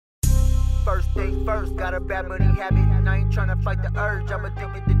things first, got a bad money habit, and I ain't tryna fight the urge. I'm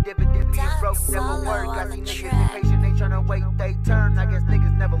addicted to dividends, being broke never work. I see niggas impatient, ain't tryna wait they turn. I guess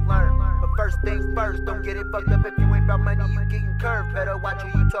niggas never learn. But first things first, don't get it fucked up. If you ain't about money, you getting curved. Better watch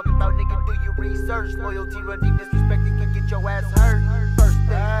who you talking about, nigga. Do your research. Loyalty run deep, disrespecting can get your ass hurt. First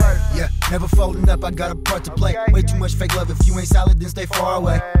things first. Yeah, never folding up, I got a part to play. Way too much fake love, if you ain't solid, then stay far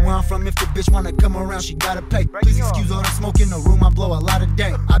away. Where I'm from, if the bitch wanna come around, she gotta pay. Please excuse all the smoke in the room, I blow a lot of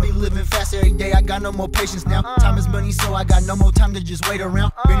day. I be living fast every day, I got no more patience now. Time is money, so I got no more time to just wait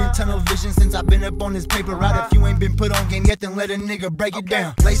around. Been in tunnel vision since I've been up on this paper route. If you ain't been put on game yet, then let a nigga break it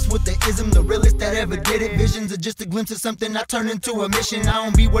down. Laced with the ism, the realest that ever did it. Visions are just a glimpse of something I turn into a mission. I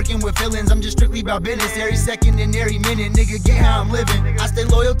don't be working with feelings, I'm just strictly about business. Every second and every minute, nigga, get how I'm living. I stay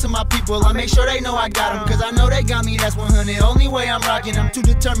loyal to my people, I make sure they know I got them. Cause I know they got me, that's 100, only way I'm rocking. I'm too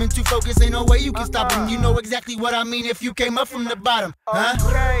determined to focus, ain't no way you can stop them. You know exactly what I mean if you came up from the bottom, huh?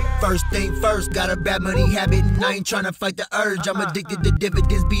 First thing first, got a bad money habit, and I ain't tryna fight the urge. I'm addicted to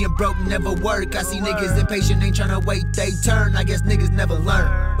dividends, being broke never work. I see niggas impatient, ain't tryna wait they turn. I guess niggas never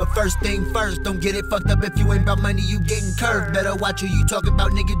learn. But first thing first, don't get it fucked up. If you ain't about money, you getting curved. Better watch who you talk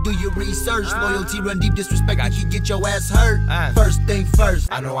about, nigga, do your research. Loyalty run deep, disrespect, I can get your ass hurt. First thing first.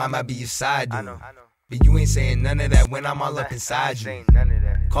 I know I might be your side dude, but you ain't saying none of that when I'm all up inside you.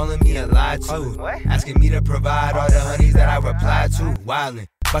 Calling me a lie too, asking me to provide all the honeys that I reply to. Wildin',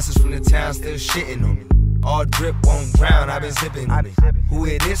 buses from the town still shitting on me. All drip won't drown, I been sipping on me. Who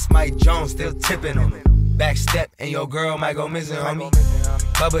it is? Mike Jones still tipping on me. Backstep and your girl might go missing on me.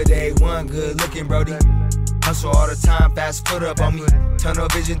 Bubba day one, good looking brody. Hustle all the time, fast foot up on me. Tunnel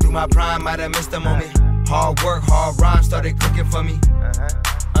vision through my prime, might have missed a moment. Hard work, hard rhyme, started cooking for me.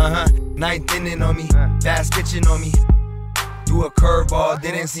 Ninth inning on me, fast kitchen on me. Do a curveball,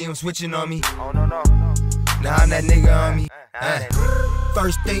 didn't see him switching on me. Now I'm that nigga on me.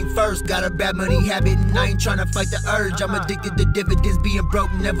 First thing first, got a bad money habit, and I ain't tryna fight the urge. I'm addicted to dividends, being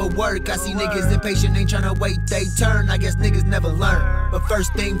broke never work. I see niggas impatient, ain't tryna wait they turn. I guess niggas never learn. But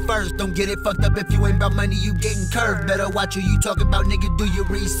first thing first, don't get it fucked up. If you ain't about money, you getting curved. Better watch who you talk about, nigga, do your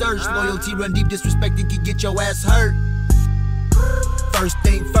research. Loyalty run deep, disrespecting can get your ass hurt. First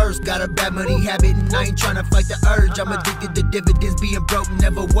thing first, got a bad money habit, and I ain't tryna fight the urge. I'm addicted to dividends, being broke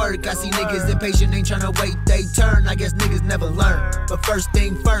never work. I see niggas impatient, ain't tryna wait they turn. I guess niggas never learn. But first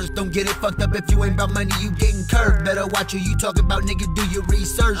thing first, don't get it fucked up. If you ain't about money, you getting curved. Better watch who you talk about, nigga, do your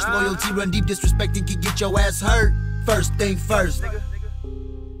research. Loyalty run deep, disrespecting can get your ass hurt. First thing first.